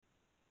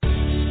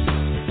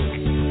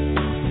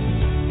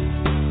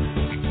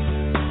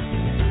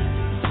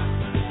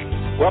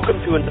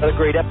Welcome to another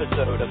great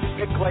episode of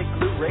Klinck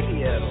Glue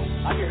Radio.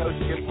 I'm your host,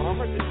 Jim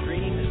Palmer, the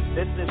Dream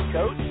Business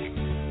Coach.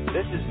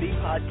 This is the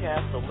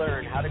podcast to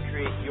learn how to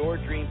create your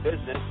dream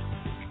business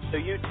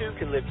so you too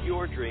can live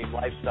your dream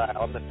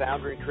lifestyle. I'm the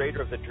founder and creator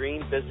of the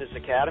Dream Business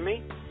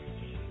Academy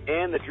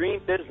and the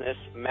Dream Business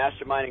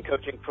Mastermind and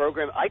Coaching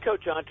Program. I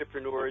coach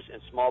entrepreneurs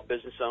and small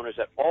business owners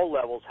at all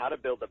levels how to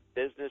build a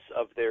business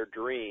of their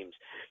dreams.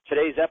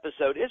 Today's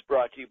episode is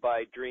brought to you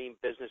by Dream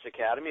Business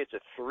Academy. It's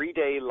a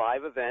 3-day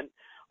live event.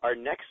 Our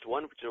next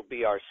one, which will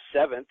be our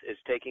 7th, is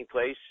taking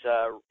place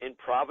in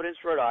Providence,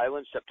 Rhode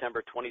Island,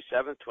 September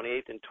 27th,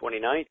 28th, and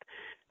 29th.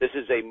 This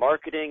is a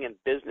marketing and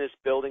business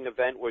building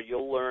event where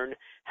you'll learn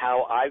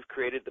how I've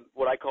created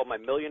what I call my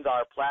 $1 million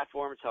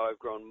platforms, how I've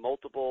grown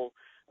multiple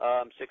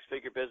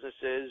six-figure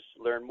businesses.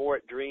 Learn more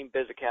at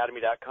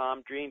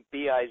dreambizacademy.com,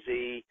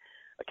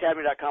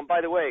 dreambizacademy.com. By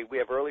the way, we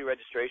have early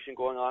registration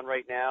going on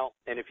right now,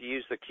 and if you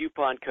use the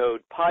coupon code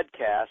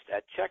PODCAST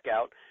at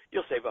checkout,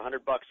 you'll save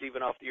 $100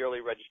 even off the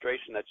early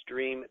registration. That's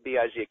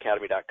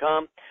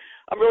dreambizacademy.com.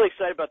 I'm really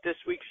excited about this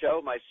week's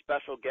show. My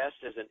special guest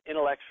is an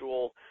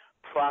intellectual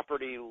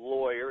property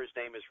lawyer. His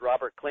name is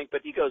Robert Klinck,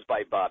 but he goes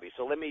by Bobby.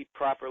 So let me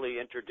properly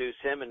introduce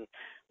him, and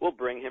we'll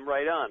bring him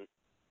right on.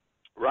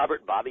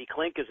 Robert Bobby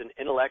Klinck is an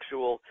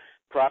intellectual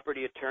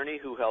property attorney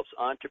who helps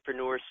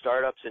entrepreneurs,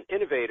 startups, and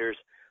innovators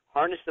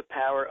harness the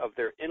power of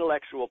their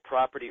intellectual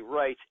property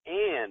rights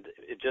and,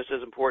 just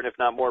as important if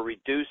not more,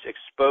 reduce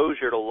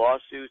exposure to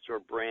lawsuits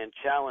or brand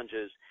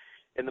challenges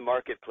in the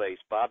marketplace.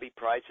 Bobby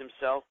prides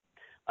himself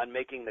on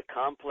making the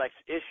complex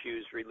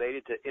issues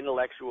related to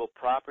intellectual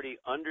property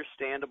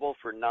understandable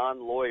for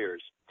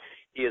non-lawyers.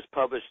 He has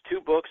published 2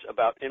 books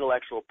about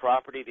intellectual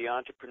property, The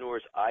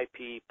Entrepreneur's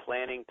IP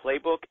Planning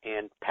Playbook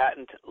and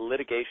Patent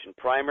Litigation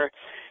Primer.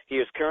 He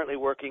is currently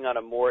working on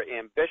a more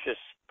ambitious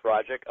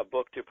project, a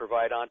book to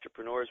provide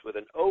entrepreneurs with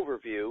an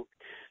overview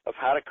of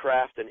how to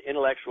craft an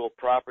intellectual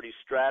property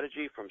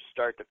strategy from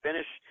start to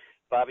finish.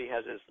 Bobby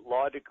has his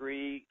law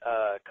degree,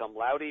 cum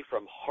laude,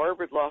 from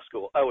Harvard Law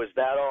School. Oh, is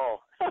that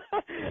all?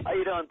 How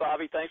you doing,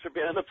 Bobby? Thanks for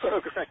being on the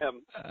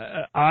program.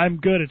 I'm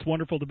good. It's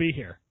wonderful to be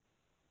here.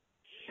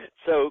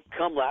 So,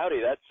 cum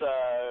laude, that's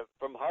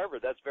from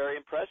Harvard. That's very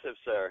impressive,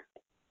 sir.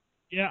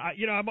 Yeah, I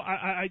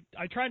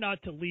try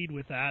not to lead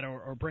with that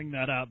or bring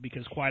that up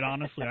because, quite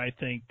honestly, I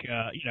think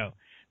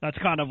that's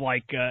kind of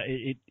like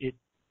it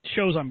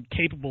shows I'm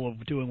capable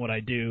of doing what I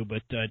do,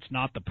 but it's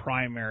not the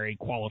primary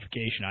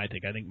qualification. I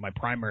think my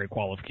primary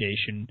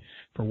qualification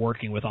for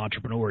working with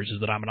entrepreneurs is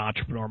that I'm an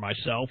entrepreneur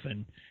myself,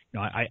 and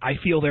I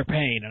feel their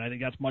pain, and I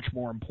think that's much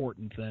more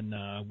important than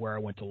where I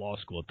went to law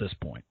school at this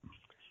point.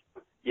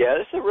 Yeah,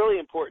 this is a really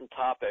important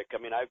topic. I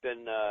mean, I've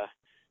been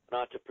an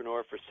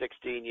entrepreneur for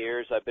 16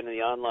 years. I've been in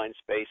the online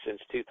space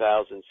since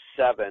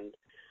 2007.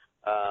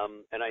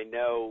 And I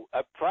know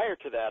prior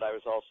to that, I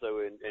was also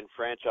in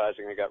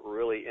franchising. I got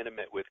really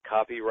intimate with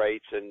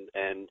copyrights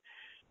and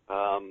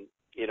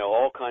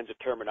all kinds of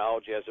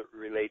terminology as it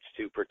relates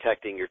to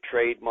protecting your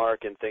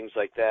trademark and things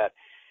like that.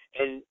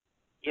 And,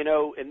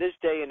 in this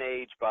day and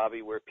age,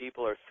 Bobby, where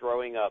people are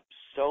throwing up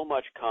so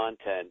much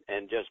content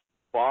and just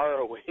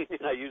borrowing,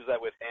 and I use that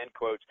with hand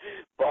quotes,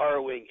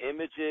 borrowing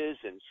images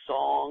and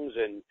songs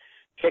and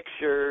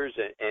pictures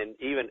and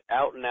even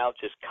out and out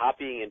just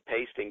copying and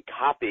pasting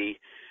copy,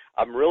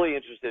 I'm really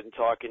interested in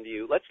talking to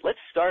you. Let's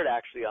start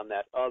actually on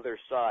that other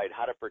side,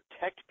 how to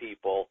protect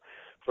people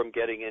from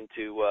getting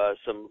into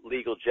some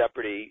legal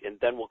jeopardy, and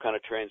then we'll kind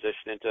of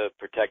transition into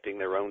protecting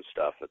their own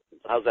stuff.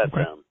 How's that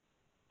sound?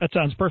 That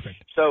sounds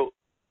perfect. So,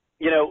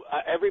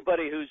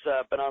 everybody who's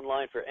been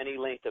online for any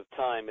length of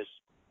time has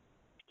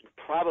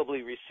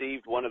probably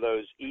received one of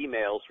those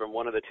emails from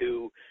one of the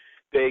 2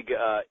 big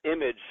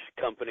image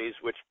companies,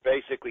 which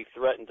basically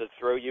threaten to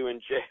throw you in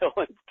jail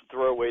and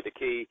throw away the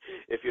key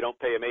if you don't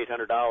pay them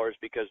 $800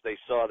 because they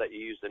saw that you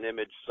used an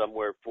image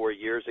somewhere 4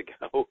 years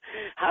ago.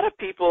 How do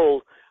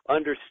people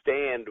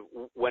understand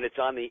when it's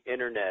on the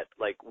internet,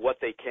 like what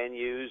they can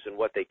use and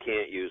what they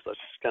can't use? Let's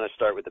just kind of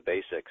start with the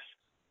basics.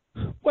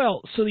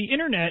 Well, so the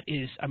internet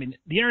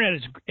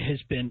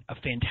has been a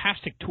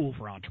fantastic tool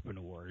for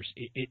entrepreneurs.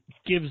 It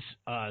gives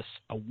us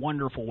a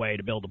wonderful way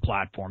to build a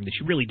platform that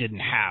you really didn't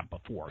have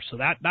before. So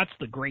that's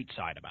the great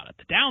side about it.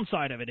 The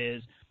downside of it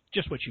is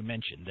just what you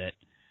mentioned, that,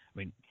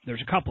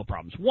 there's a couple of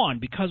problems. One,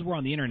 because we're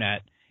on the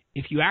internet,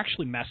 if you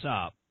actually mess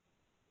up,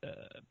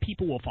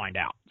 people will find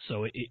out.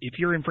 So if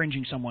you're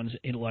infringing someone's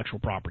intellectual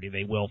property,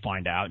 they will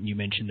find out. And you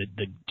mentioned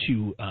the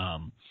 2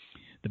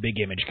 the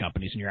big image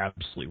companies, and you're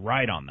absolutely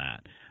right on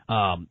that.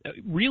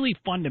 Really,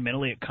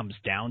 fundamentally, it comes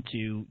down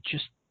to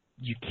just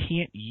you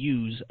can't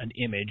use an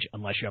image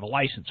unless you have a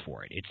license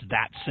for it. It's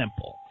that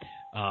simple.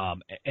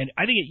 And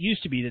I think it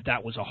used to be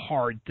that was a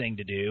hard thing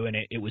to do, and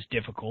it was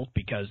difficult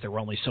because there were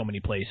only so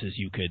many places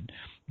you could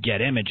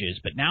get images.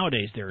 But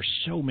nowadays, there are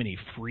so many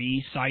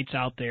free sites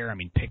out there.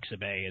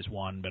 Pixabay is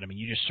one, but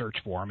you just search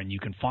for them, and you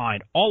can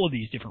find all of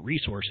these different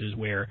resources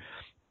where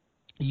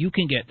you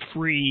can get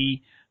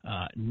free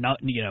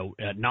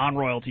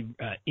non-royalty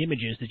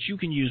images that you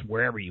can use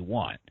wherever you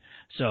want.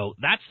 So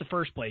that's the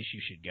first place you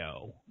should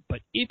go. But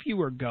if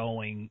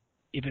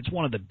it's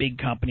one of the big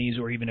companies,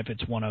 or even if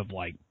it's one of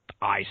like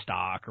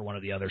iStock or one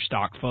of the other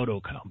stock photo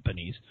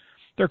companies,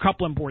 there are a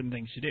couple important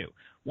things to do.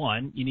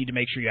 One, you need to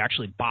make sure you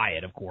actually buy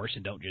it, of course,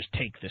 and don't just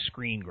take the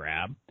screen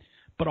grab.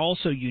 But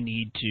also you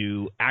need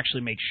to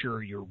actually make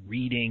sure you're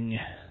reading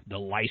the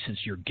license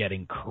you're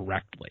getting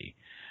correctly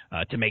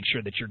to make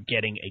sure that you're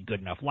getting a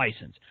good enough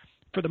license.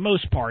 For the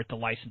most part, the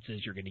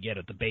licenses you're going to get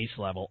at the base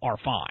level are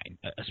fine,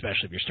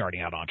 especially if you're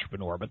starting out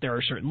entrepreneur, but there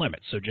are certain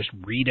limits. So just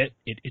read it.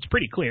 It's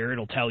pretty clear.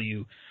 It'll tell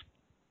you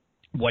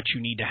what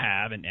you need to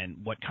have and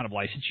what kind of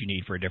license you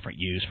need for a different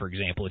use. For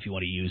example, if you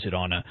want to use it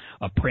on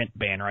a print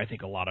banner, I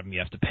think a lot of them you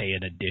have to pay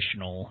an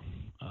additional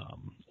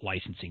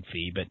licensing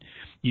fee, but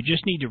you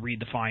just need to read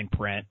the fine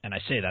print, and I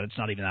say that, it's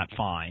not even that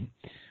fine.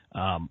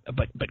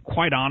 But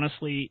quite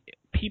honestly,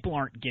 people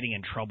aren't getting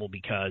in trouble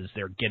because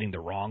they're getting the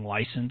wrong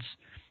license.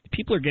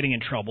 People are getting in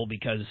trouble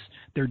because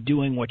they're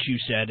doing what you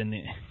said in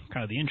the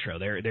kind of the intro.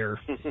 They're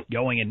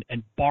going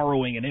and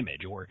borrowing an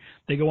image, or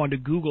they go onto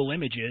Google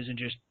Images and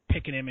just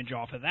pick an image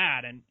off of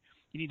that. And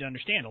you need to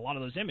understand, a lot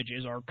of those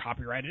images are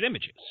copyrighted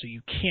images, so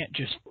you can't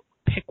just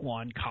pick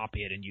one,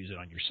 copy it, and use it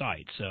on your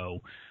site. So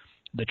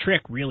the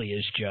trick really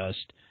is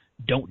just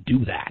don't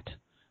do that.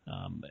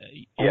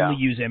 Only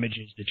use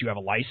images that you have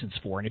a license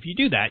for, and if you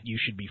do that, you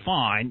should be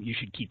fine. You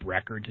should keep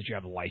records that you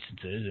have the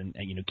licenses,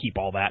 and keep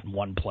all that in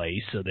one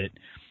place so that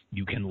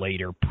you can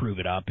later prove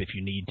it up if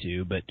you need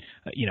to. But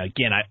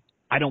again,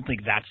 I don't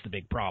think that's the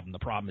big problem. The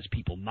problem is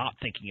people not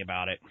thinking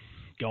about it,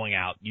 going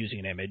out, using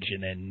an image,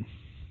 and then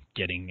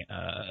getting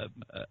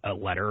a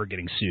letter or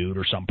getting sued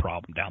or some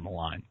problem down the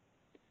line.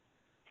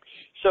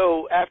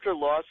 So after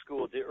law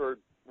school,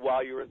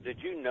 did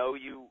you know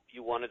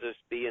you wanted to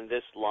be in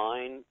this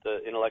line, the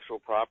intellectual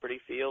property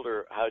field,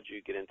 or how did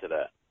you get into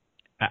that?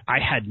 I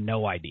had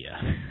no idea.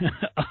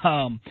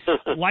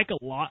 Like a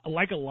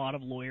lot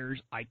of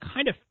lawyers, I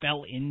kind of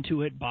fell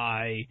into it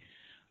by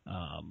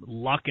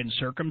luck and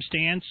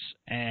circumstance,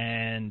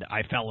 and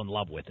I fell in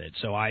love with it.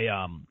 So I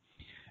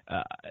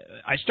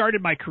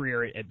started my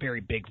career at very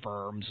big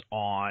firms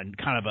on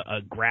kind of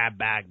a grab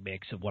bag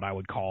mix of what I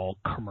would call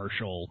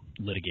commercial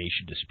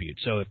litigation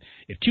disputes. So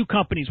if two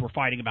companies were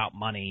fighting about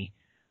money,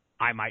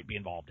 I might be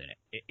involved in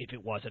it if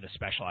it wasn't a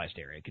specialized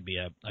area. It could be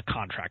a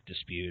contract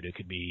dispute. It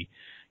could be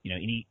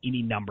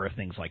any number of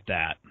things like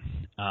that.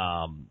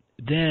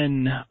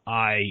 Then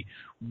I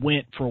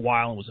went for a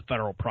while and was a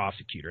federal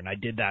prosecutor, and I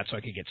did that so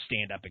I could get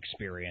stand-up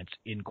experience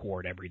in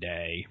court every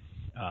day,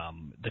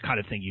 the kind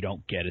of thing you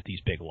don't get at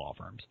these big law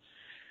firms.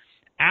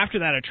 After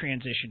that, I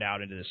transitioned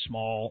out into this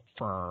small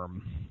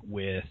firm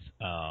with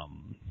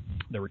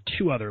there were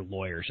two other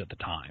lawyers at the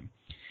time,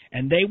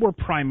 and they were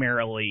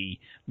primarily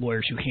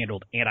lawyers who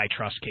handled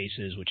antitrust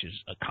cases, which is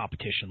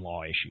competition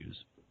law issues.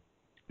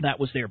 That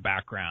was their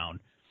background.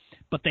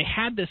 But they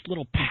had this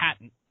little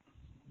patent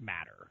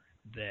matter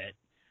that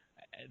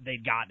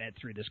they'd gotten it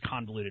through this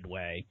convoluted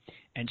way.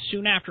 And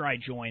soon after I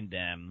joined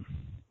them,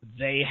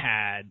 they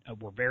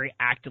were very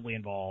actively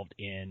involved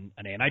in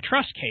an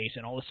antitrust case,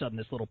 and all of a sudden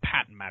this little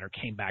patent matter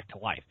came back to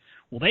life.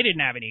 Well, they didn't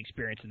have any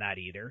experience in that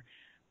either.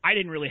 I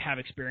didn't really have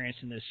experience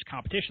in this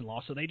competition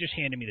law, so they just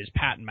handed me this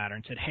patent matter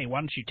and said, hey, why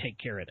don't you take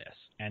care of this?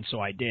 And so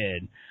I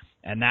did,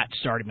 and that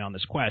started me on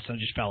this quest, and I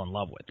just fell in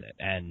love with it.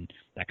 And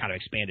that kind of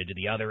expanded to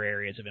the other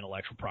areas of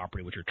intellectual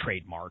property, which are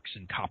trademarks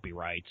and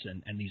copyrights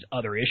and these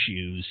other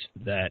issues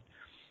that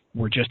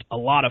were just a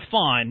lot of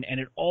fun, and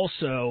it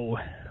also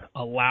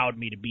allowed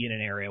me to be in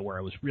an area where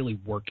I was really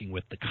working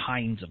with the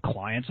kinds of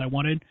clients I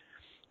wanted,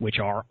 which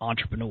are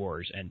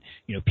entrepreneurs and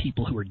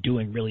people who are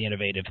doing really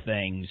innovative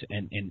things,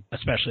 and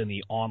especially in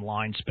the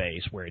online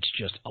space where it's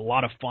just a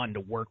lot of fun to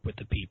work with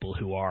the people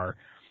who are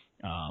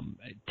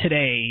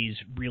today's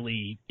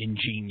really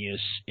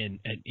ingenious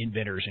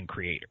inventors and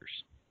creators.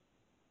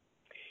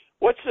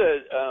 What's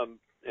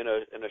in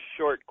a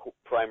short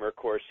primer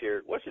course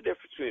here, what's the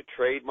difference between a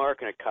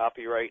trademark and a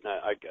copyright? And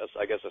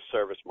I guess a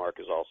service mark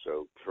is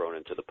also thrown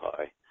into the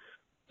pie.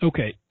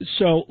 Okay,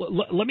 so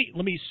let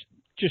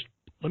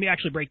me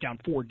actually break down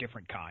four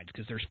different kinds,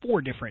 because there's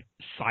four different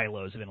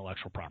silos of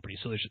intellectual property.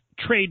 So there's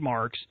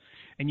trademarks,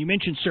 and you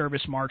mentioned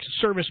service marks.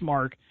 A service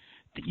mark,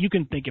 you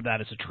can think of that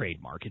as a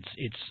trademark.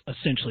 It's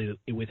essentially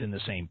within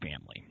the same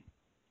family.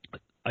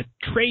 A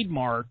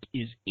trademark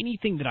is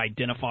anything that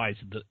identifies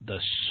the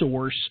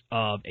source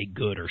of a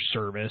good or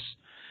service.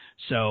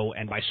 So,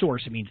 and by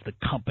source, it means the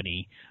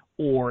company,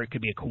 or it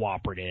could be a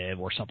cooperative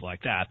or something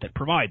like that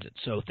provides it.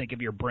 So think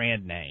of your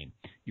brand name,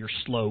 your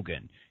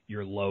slogan,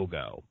 your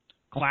logo.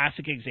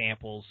 Classic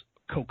examples,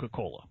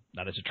 Coca-Cola.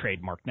 That is a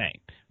trademark name.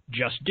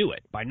 Just Do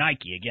It by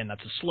Nike. Again,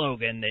 that's a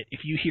slogan that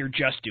if you hear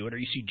Just Do It or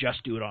you see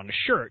Just Do It on a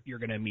shirt, you're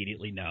going to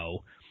immediately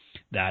know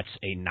that's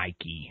a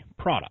Nike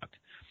product.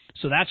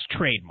 So that's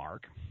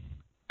trademark.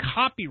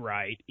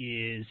 Copyright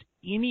is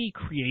any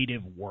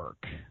creative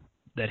work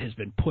that has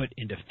been put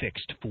into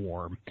fixed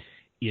form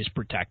is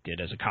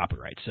protected as a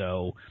copyright.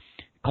 So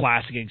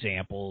classic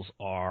examples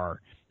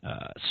are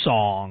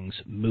songs,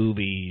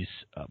 movies,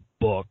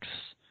 books,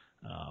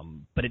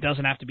 but it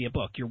doesn't have to be a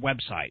book. Your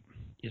website,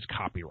 is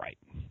copyright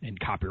and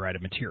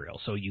copyrighted material.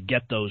 So you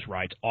get those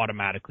rights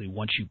automatically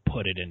once you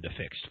put it into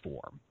fixed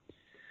form.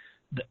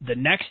 The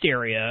next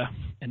area,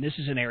 and this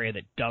is an area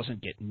that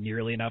doesn't get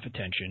nearly enough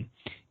attention,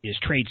 is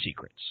trade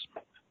secrets.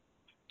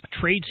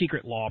 Trade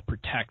secret law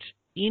protects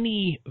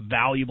any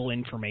valuable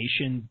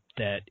information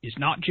that is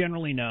not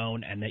generally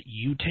known and that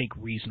you take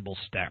reasonable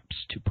steps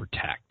to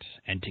protect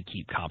and to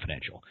keep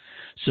confidential.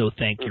 So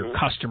think your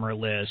customer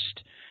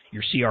list,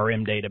 your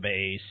CRM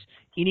database,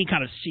 any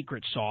kind of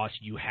secret sauce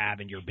you have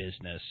in your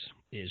business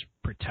is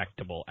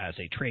protectable as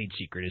a trade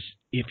secret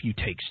if you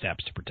take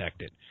steps to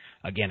protect it.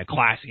 Again, a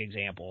classic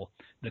example,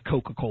 the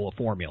Coca-Cola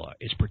formula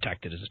is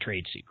protected as a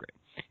trade secret.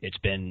 It's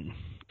been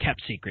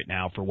kept secret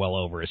now for well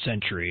over a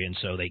century, and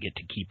so they get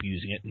to keep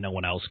using it. No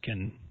one else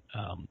can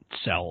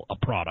sell a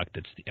product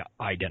that's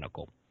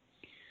identical.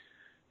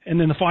 And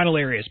then the final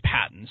area is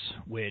patents,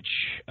 which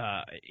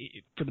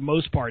for the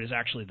most part is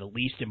actually the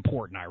least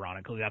important,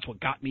 ironically. That's what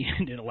got me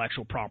into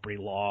intellectual property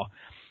law.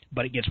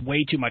 But it gets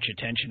way too much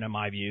attention in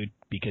my view,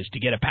 because to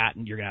get a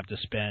patent, you're going to have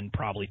to spend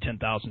probably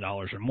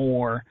 $10,000 or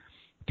more,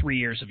 3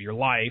 years of your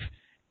life,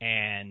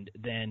 and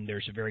then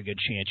there's a very good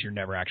chance you're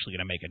never actually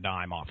going to make a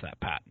dime off that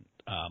patent.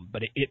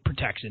 But it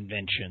protects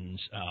inventions.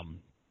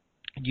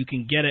 You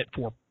can get it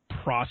for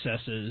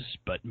processes,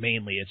 but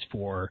mainly it's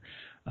for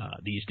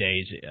these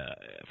days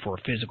for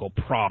a physical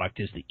product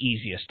is the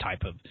easiest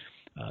type of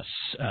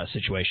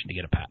situation to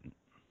get a patent.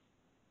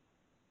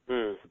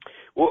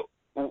 Well,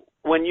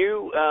 when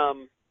you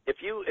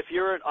if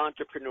you're an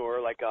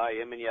entrepreneur like I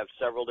am, and you have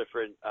several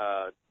different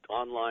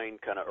online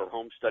kind of or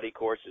home study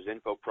courses,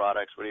 info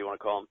products, what do you want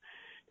to call them?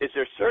 Is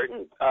there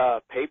certain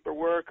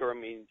paperwork, or I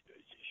mean,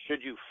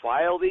 should you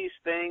file these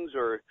things,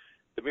 or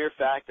the mere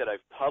fact that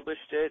I've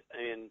published it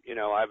and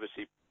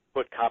obviously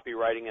put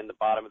copywriting in the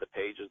bottom of the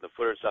pages, the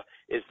footer stuff,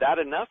 is that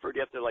enough, or do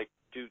you have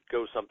to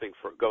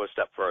go a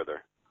step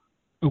further?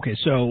 Okay,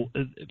 so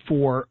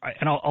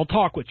I'll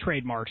talk with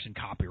trademarks and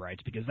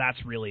copyrights, because that's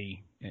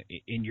really,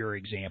 in your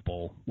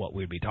example, what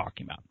we'd be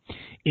talking about.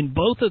 In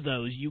both of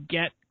those, you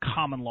get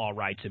common law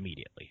rights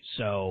immediately.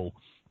 So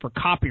for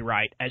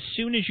copyright, as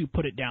soon as you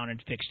put it down in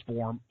fixed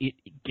form, it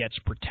gets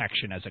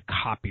protection as a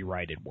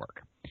copyrighted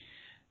work.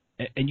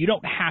 And you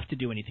don't have to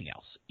do anything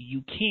else.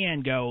 You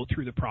can go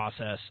through the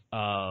process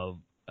of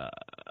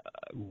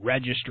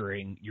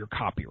registering your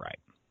copyright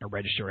or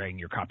registering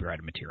your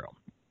copyrighted material.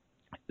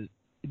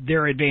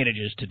 There are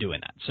advantages to doing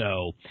that.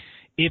 So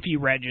if you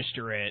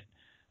register it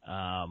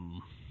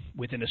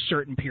within a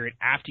certain period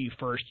after you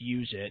first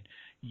use it,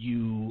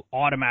 you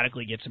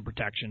automatically get some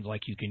protections,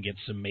 like you can get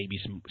maybe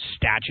some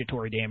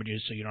statutory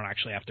damages, so you don't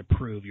actually have to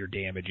prove your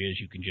damages.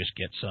 You can just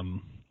get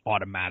some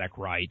automatic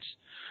rights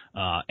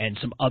and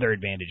some other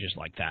advantages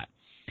like that.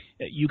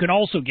 You can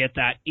also get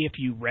that if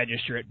you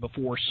register it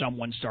before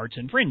someone starts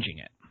infringing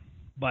it.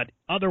 But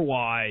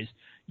otherwise,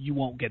 you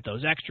won't get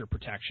those extra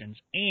protections.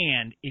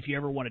 And if you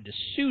ever wanted to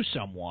sue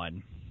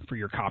someone for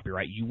your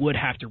copyright, you would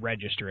have to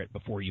register it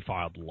before you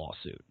filed the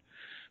lawsuit.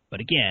 But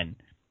again,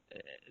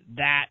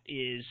 that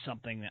is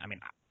something that,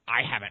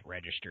 I haven't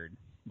registered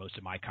most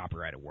of my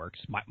copyrighted works.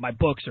 My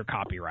books are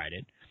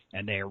copyrighted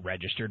and they are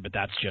registered, but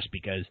that's just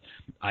because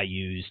I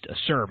used a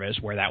service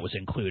where that was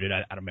included. I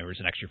don't remember, it was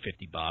an extra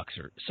 $50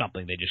 or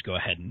something. They just go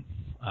ahead and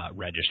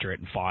register it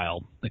and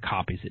file the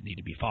copies that need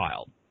to be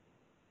filed.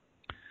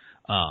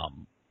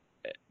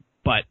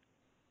 But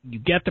you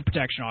get the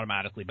protection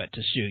automatically, but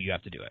to sue, you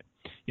have to do it.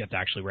 You have to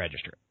actually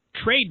register it.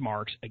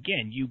 Trademarks,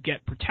 again, you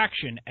get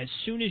protection as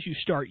soon as you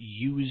start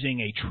using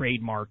a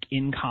trademark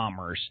in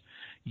commerce.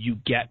 You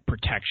get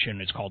protection.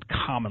 It's called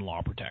common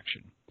law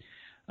protection.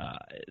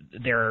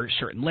 There are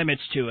certain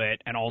limits to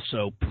it, and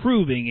also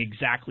proving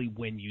exactly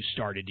when you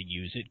started to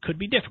use it could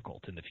be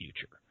difficult in the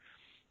future.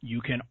 You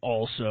can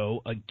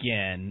also,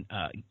 again,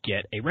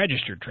 get a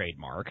registered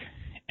trademark,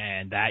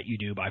 and that you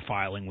do by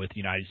filing with the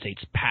United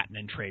States Patent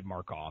and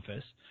Trademark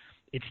Office.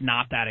 It's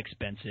not that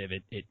expensive.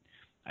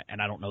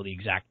 And I don't know the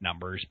exact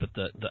numbers, but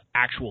the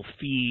actual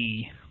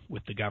fee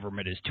with the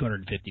government is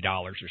 $250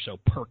 or so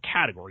per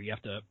category. You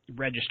have to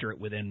register it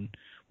within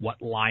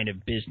what line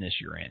of business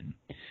you're in.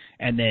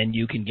 And then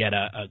you can get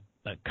a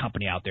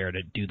company out there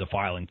to do the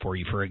filing for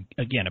you for,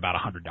 again, about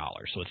 $100.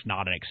 So it's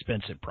not an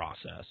expensive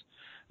process.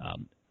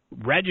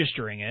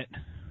 Registering it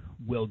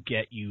will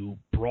get you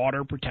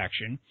broader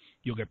protection.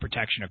 You'll get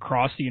protection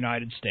across the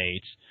United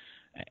States,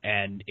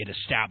 and it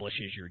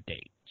establishes your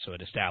date. So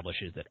it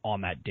establishes that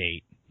on that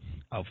date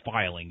of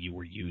filing you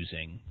were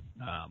using,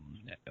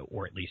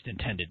 or at least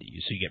intended to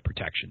use, so you get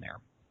protection there.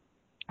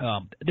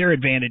 There are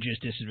advantages,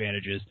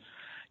 disadvantages.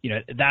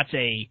 That's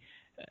an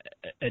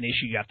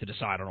issue you have to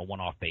decide on a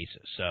one-off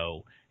basis.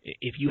 So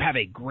if you have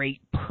a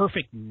great,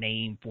 perfect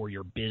name for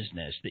your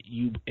business that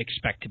you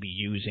expect to be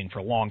using for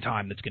a long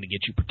time that's going to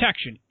get you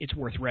protection, it's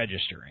worth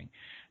registering.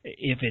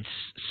 If it's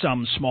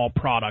some small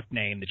product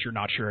name that you're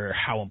not sure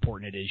how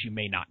important it is, you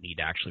may not need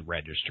to actually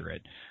register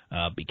it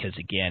because,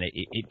 again,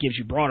 it gives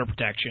you broader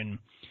protection,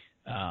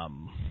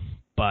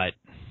 but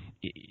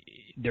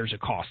there's a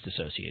cost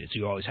associated. So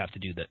you always have to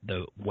do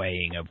the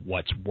weighing of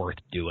what's worth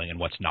doing and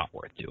what's not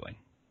worth doing.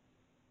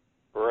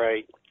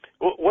 Right.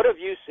 What have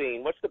you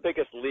seen? What's the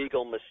biggest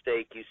legal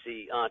mistake you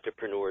see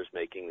entrepreneurs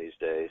making these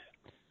days?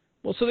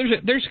 Well, so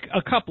there's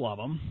a couple of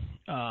them,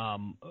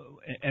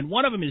 and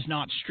one of them is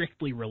not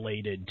strictly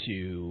related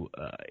to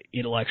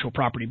intellectual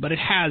property, but it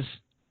has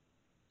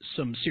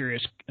some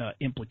serious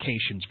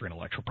implications for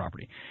intellectual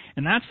property,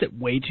 and that's that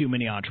way too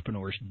many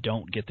entrepreneurs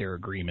don't get their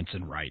agreements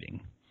in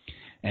writing,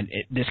 and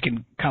this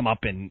can come up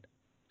in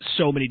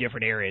so many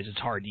different areas. It's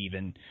hard to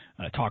even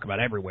talk about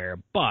everywhere,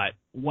 but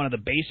one of the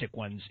basic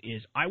ones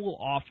is I will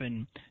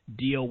often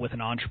deal with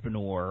an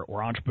entrepreneur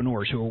or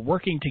entrepreneurs who are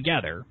working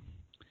together,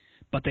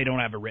 but they don't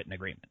have a written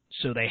agreement.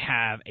 So they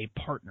have a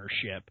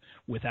partnership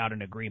without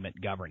an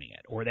agreement governing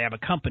it. Or they have a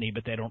company,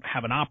 but they don't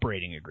have an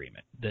operating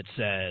agreement that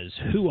says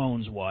who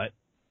owns what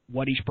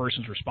each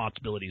person's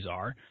responsibilities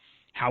are,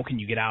 how can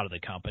you get out of the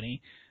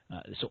company.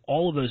 So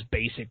all of those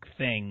basic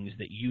things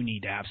that you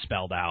need to have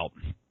spelled out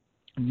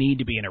need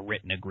to be in a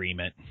written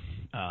agreement.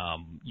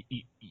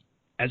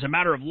 As a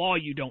matter of law,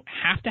 you don't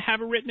have to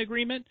have a written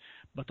agreement,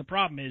 but the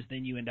problem is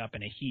then you end up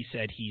in a he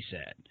said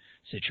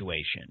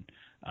situation.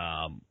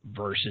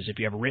 Versus if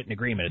you have a written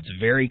agreement, it's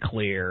very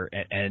clear,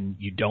 and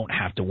you don't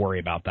have to worry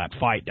about that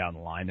fight down the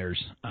line.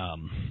 There's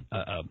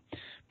a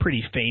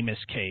pretty famous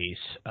case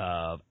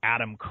of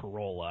Adam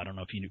Carolla. I don't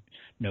know if you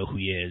know who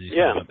he is.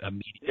 He's a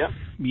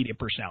media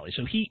personality.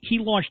 So he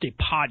launched a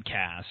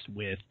podcast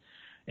with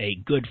a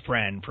good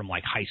friend from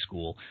like high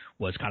school,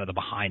 was kind of the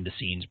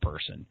behind-the-scenes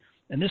person.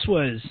 And this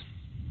was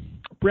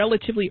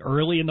relatively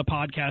early in the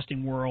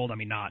podcasting world. I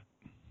mean, not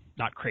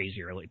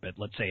crazy early, but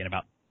let's say in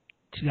about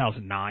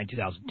 2009,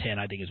 2010,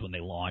 I think is when they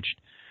launched.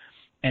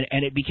 And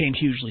it became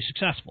hugely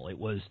successful. It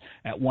was,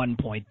 at one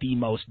point, the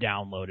most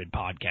downloaded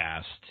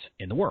podcast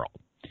in the world.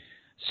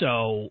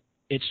 So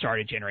it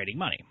started generating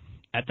money.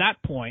 At that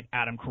point,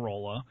 Adam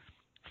Carolla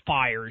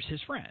fires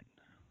his friend.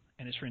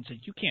 And his friend said,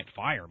 "You can't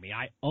fire me.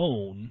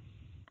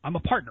 I'm a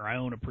partner. I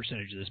own a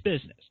percentage of this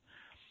business."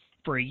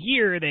 For a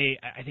year, they,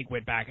 I think,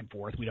 went back and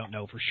forth. We don't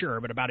know for sure.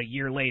 But about a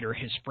year later,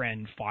 his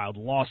friend filed a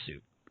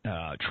lawsuit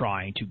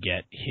trying to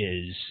get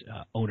his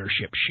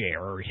ownership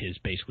share, or his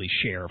basically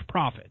share of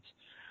profits.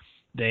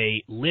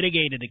 They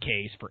litigated the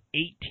case for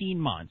 18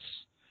 months,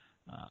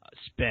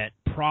 spent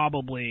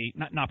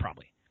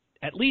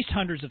at least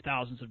hundreds of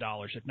thousands of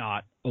dollars, if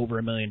not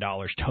over $1 million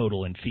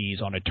total in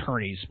fees on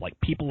attorneys, like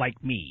people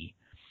like me,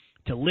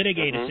 to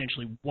litigate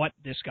essentially what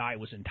this guy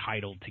was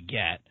entitled to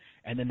get,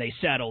 and then they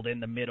settled in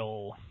the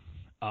middle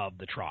of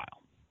the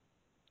trial.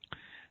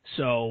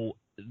 So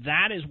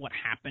that is what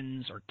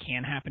happens or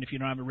can happen if you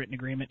don't have a written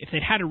agreement. If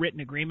they'd had a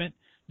written agreement,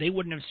 they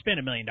wouldn't have spent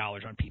 $1 million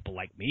on people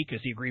like me,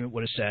 because the agreement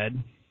would have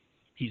said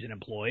he's an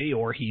employee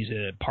or he's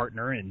a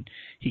partner and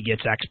he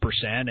gets X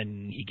percent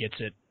and he gets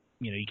it,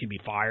 he can be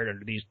fired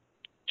under these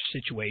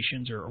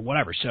situations or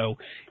whatever. So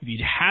if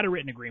you'd had a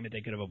written agreement,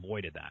 they could have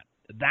avoided that.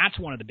 That's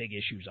one of the big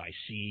issues I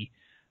see.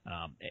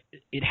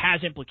 It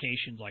has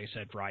implications, like I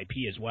said, for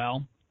IP as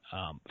well.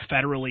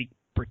 Federally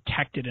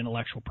protected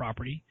intellectual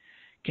property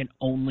can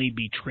only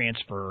be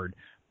transferred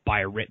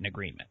by a written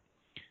agreement.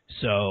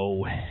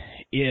 So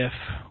if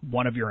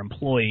one of your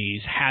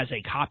employees has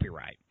a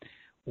copyright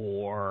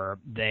or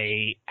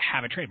they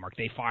have a trademark,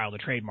 they filed a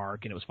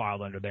trademark and it was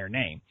filed under their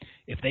name,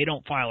 if they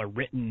don't file a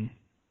written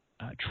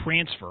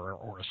transfer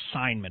or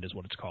assignment is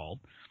what it's called,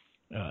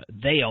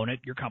 they own it,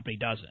 your company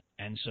doesn't.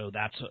 And so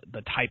that's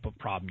the type of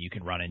problem you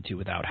can run into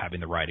without having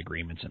the right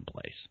agreements in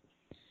place.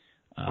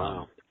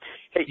 Wow.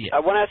 Hey, yeah. I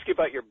want to ask you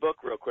about your book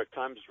real quick.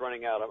 Time's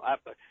running out.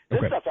 This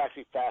stuff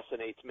actually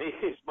fascinates me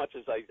as much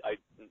as I'm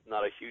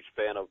not a huge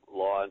fan of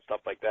law and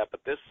stuff like that,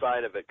 but this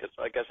side of it, because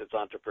I guess it's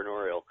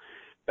entrepreneurial,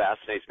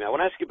 fascinates me. I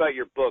want to ask you about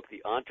your book,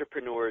 The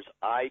Entrepreneur's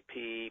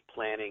IP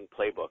Planning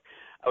Playbook.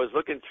 I was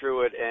looking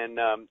through it, and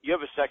you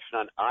have a section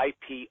on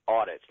IP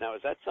audits. Now,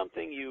 is that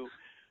something you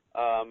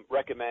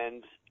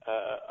recommend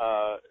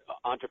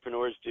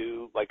entrepreneurs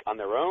do like on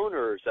their own,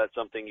 or is that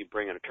something you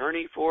bring an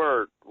attorney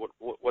for, or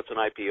what's an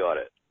IP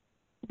audit?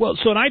 Well,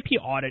 so an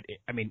IP audit,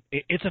 I mean,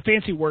 it's a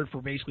fancy word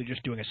for basically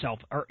just doing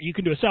or you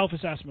can do a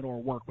self-assessment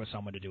or work with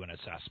someone to do an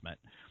assessment.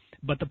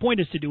 But the point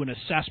is to do an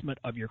assessment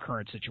of your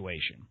current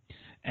situation.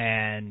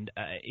 And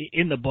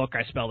in the book,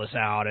 I spell this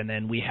out, and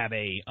then we have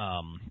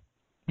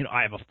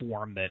I have a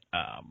form that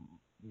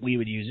we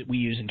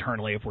use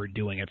internally if we're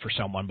doing it for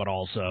someone, but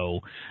also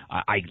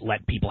I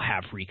let people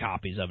have free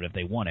copies of it if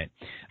they want it.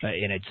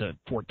 And it's a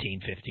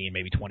 14, 15,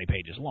 maybe 20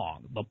 pages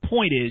long. The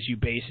point is you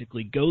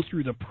basically go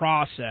through the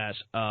process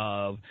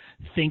of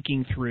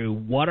thinking through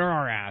what are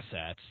our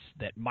assets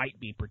that might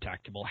be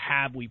protectable.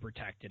 Have we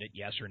protected it,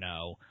 yes or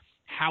no?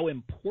 How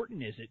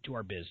important is it to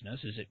our business?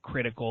 Is it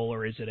critical,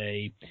 or is it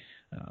a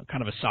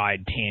kind of a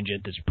side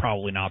tangent that's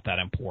probably not that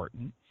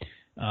important?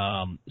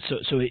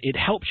 So it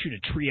helps you to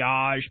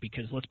triage,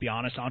 because let's be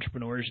honest,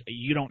 entrepreneurs,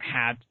 you don't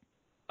have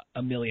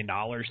 $1 million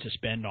to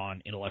spend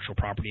on intellectual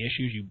property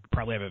issues. You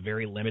probably have a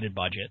very limited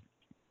budget.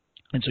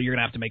 And so you're going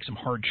to have to make some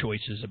hard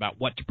choices about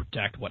what to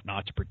protect, what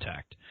not to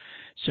protect.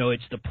 So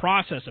it's the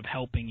process of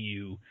helping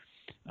you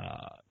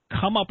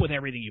come up with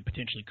everything you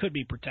potentially could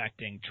be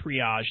protecting,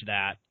 triage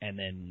that, and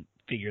then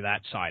figure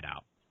that side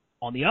out.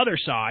 On the other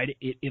side,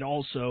 it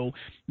also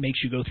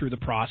makes you go through the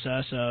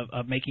process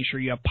of making sure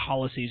you have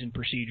policies and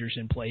procedures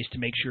in place to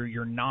make sure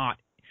you're not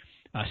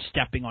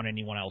stepping on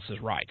anyone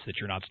else's rights, that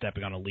you're not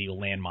stepping on a legal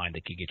landmine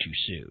that could get you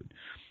sued.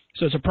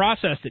 So it's a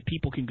process that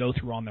people can go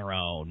through on their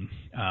own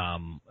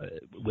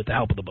with the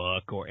help of the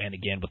book, and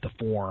again with the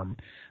form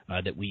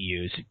that we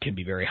use. It can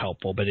be very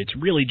helpful, but it's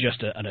really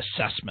just an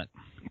assessment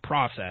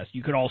process.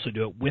 You could also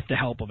do it with the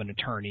help of an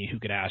attorney who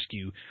could ask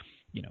you,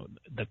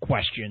 the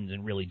questions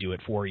and really do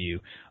it for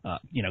you.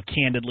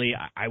 Candidly,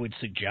 I would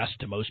suggest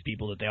to most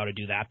people that they ought to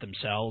do that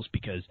themselves,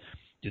 because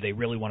do they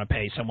really want to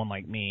pay someone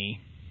like me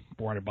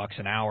 $400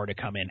 an hour to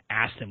come in,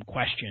 ask them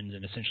questions,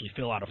 and essentially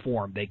fill out a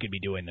form they could be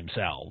doing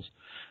themselves?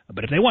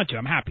 But if they want to,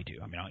 I'm happy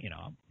to. I mean,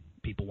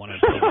 people want to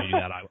do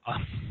that,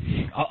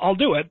 I'll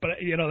do it. But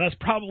that's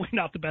probably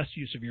not the best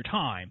use of your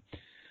time.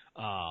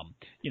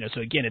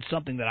 So again, it's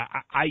something that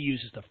I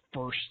use as the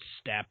first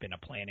step in a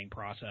planning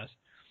process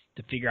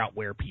to figure out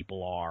where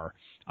people are.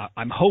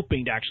 I'm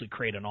hoping to actually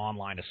create an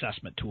online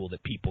assessment tool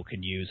that people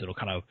can use. It'll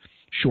kind of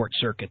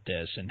short-circuit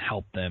this and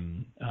help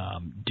them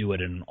do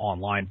it in an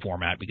online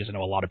format, because I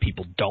know a lot of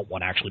people don't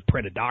want to actually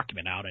print a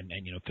document out and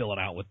fill it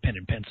out with pen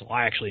and pencil.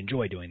 I actually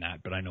enjoy doing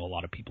that, but I know a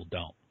lot of people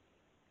don't.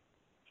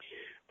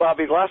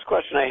 Bobby, the last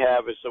question I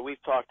have is, so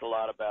we've talked a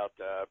lot about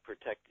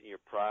protecting your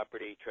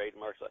property,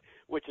 trademarks,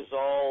 which is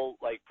all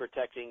like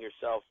protecting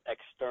yourself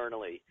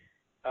externally.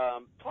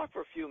 Talk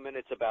for a few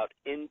minutes about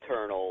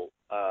internal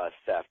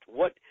theft.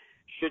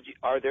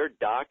 Are there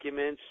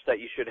documents that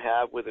you should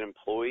have with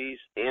employees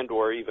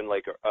or even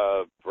like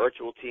a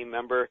virtual team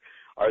member?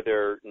 Are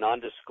there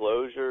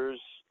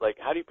non-disclosures? Like,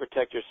 how do you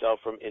protect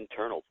yourself from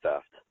internal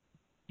theft?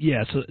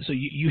 Yeah, so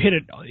you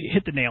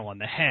hit the nail on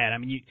the head. I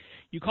mean,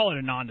 you call it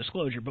a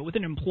non-disclosure, but with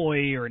an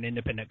employee or an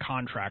independent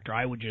contractor,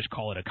 I would just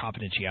call it a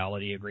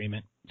confidentiality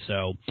agreement.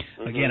 So,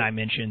 again, I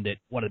mentioned that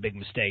one of the big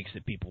mistakes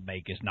that people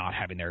make is not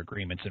having their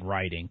agreements in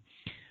writing.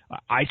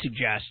 I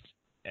suggest,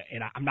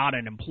 and I'm not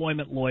an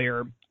employment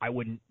lawyer, I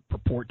wouldn't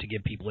purport to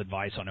give people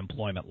advice on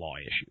employment law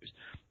issues,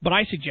 but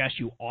I suggest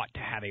you ought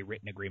to have a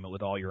written agreement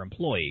with all your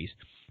employees.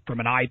 From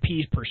an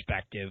IP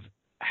perspective,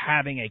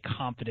 having a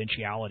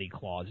confidentiality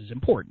clause is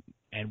important.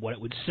 And what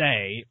it would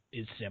say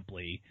is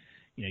simply,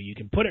 you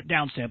can put it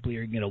down simply,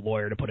 or you can get a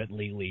lawyer to put it in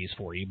legalese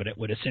for you, but it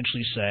would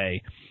essentially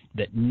say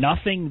that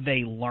nothing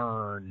they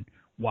learn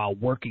while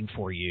working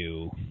for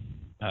you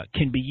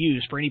can be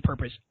used for any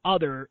purpose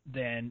other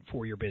than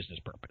for your business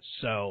purpose.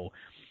 So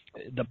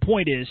the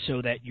point is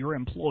so that your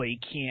employee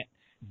can't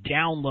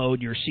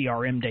download your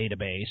CRM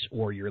database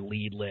or your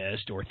lead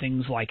list or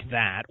things like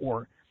that,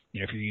 or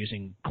if you're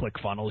using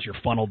ClickFunnels, your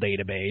funnel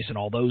database and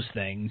all those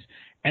things,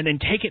 and then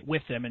take it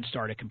with them and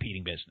start a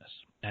competing business.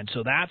 And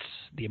so that's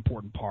the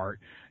important part.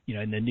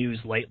 In the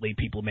news lately,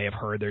 people may have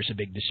heard there's a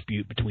big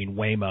dispute between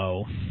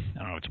Waymo, I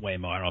don't know if it's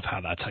Waymo, I don't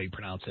know that's how you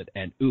pronounce it,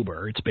 and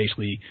Uber. It's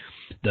basically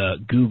the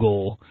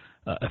Google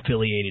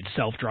affiliated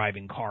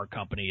self-driving car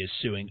company is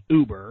suing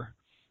Uber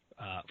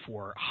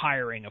for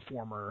hiring a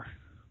former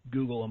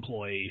Google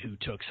employee who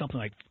took something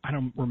like, I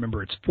don't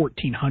remember, it's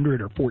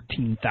 1,400 or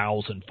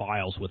 14,000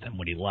 files with him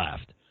when he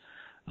left.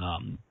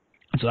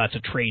 So that's a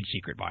trade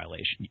secret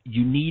violation.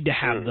 You need to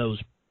have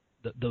those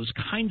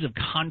kinds of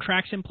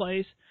contracts in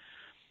place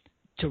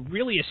to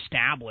really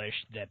establish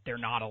that they're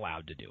not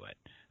allowed to do it,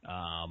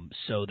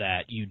 so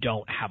that you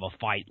don't have a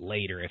fight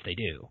later if they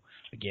do.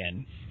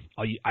 Again,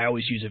 I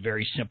always use a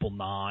very simple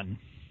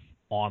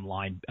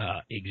online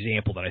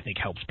example that I think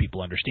helps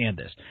people understand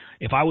this.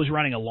 If I was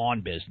running a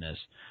lawn business,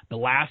 the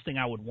last thing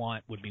I would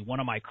want would be one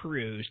of my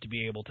crews to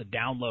be able to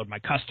download my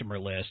customer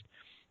list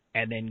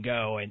and then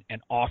go and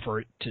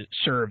offer to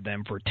serve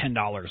them for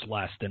 $10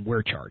 less than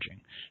we're charging.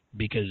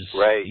 Because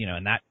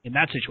in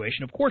that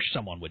situation, of course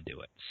someone would do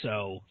it.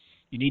 So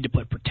you need to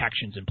put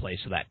protections in place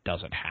so that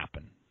doesn't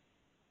happen.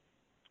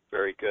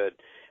 Very good.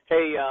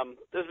 Hey,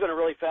 this has been a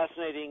really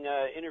fascinating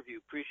interview.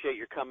 Appreciate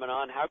your coming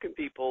on. How can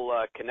people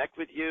connect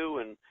with you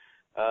and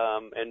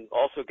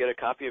also get a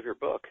copy of your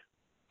book?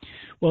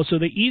 Well, so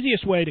the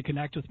easiest way to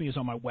connect with me is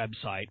on my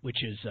website,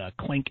 which is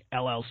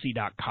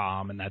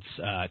KlinckLLC.com, and that's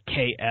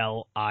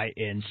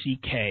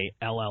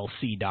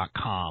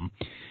KLINCKLLC.com.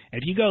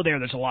 And if you go there,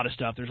 there's a lot of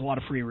stuff. There's a lot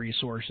of free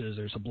resources.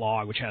 There's a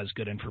blog which has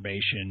good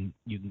information.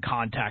 You can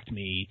contact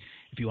me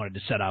if you wanted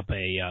to set up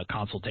a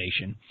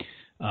consultation.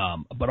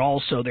 But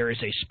also there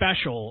is a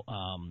special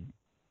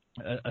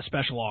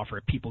offer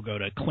if people go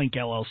to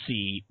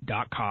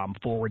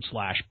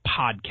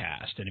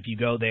KlinckLLC.com/podcast. And if you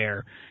go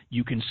there,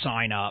 you can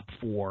sign up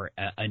for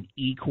an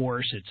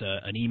e-course. It's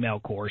an email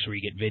course where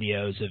you get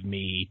videos of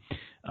me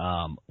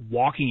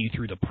walking you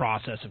through the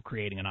process of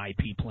creating an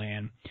IP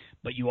plan.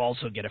 But you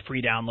also get a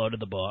free download of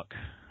the book.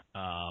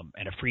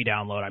 And a free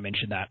download, I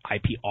mentioned that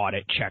IP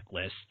audit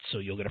checklist, so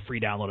you'll get a free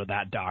download of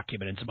that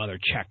document and some other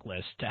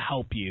checklists to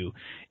help you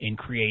in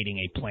creating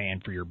a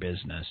plan for your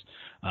business.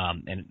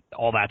 And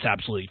all that's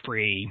absolutely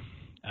free.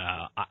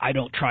 I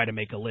don't try to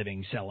make a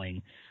living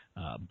selling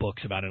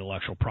books about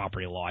intellectual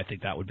property law. I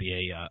think that would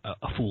be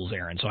a fool's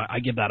errand. So I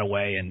give that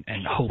away and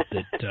hope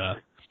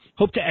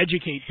hope to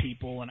educate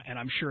people, and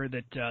I'm sure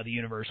that the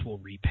universe will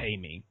repay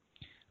me.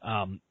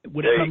 When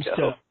there it comes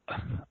to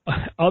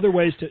other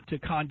ways to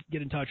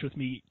get in touch with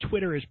me,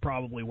 Twitter is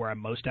probably where I'm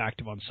most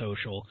active on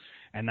social,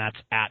 and that's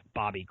at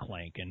Bobby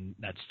Klinck, and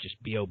that's just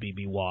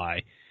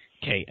BOBBYKLINCK.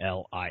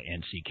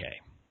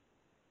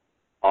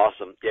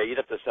 Awesome. Yeah, you'd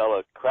have to sell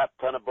a crap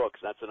ton of books.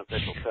 That's an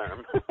official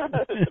term.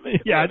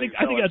 Yeah, I think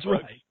that's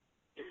books. Right.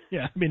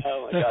 Yeah, I mean,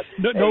 oh my God.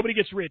 Nobody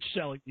gets rich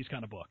selling these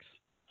kind of books.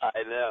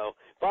 I know.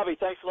 Bobby,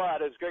 thanks a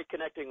lot. It was great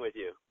connecting with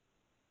you.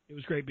 It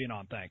was great being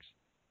on. Thanks.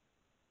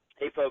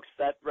 Hey, folks,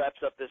 that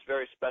wraps up this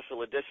very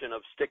special edition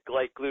of Stick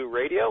Like Glue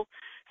Radio.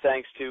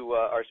 Thanks to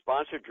our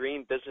sponsor,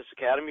 Dream Business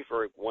Academy,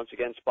 for once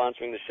again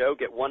sponsoring the show.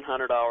 Get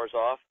 $100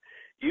 off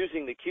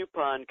using the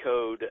coupon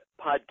code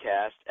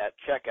podcast at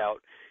checkout.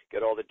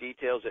 Get all the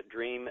details at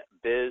Dream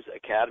Biz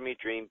Academy,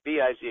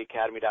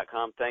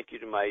 dreambizacademy.com. Thank you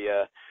to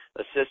my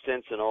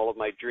assistants and all of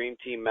my Dream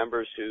Team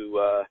members who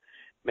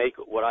make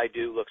what I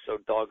do look so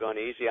doggone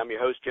easy. I'm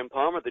your host, Jim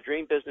Palmer, the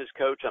Dream Business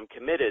Coach. I'm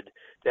committed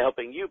to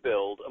helping you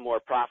build a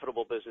more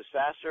profitable business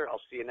faster. I'll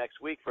see you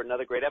next week for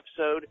another great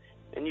episode,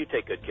 and you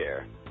take good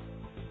care.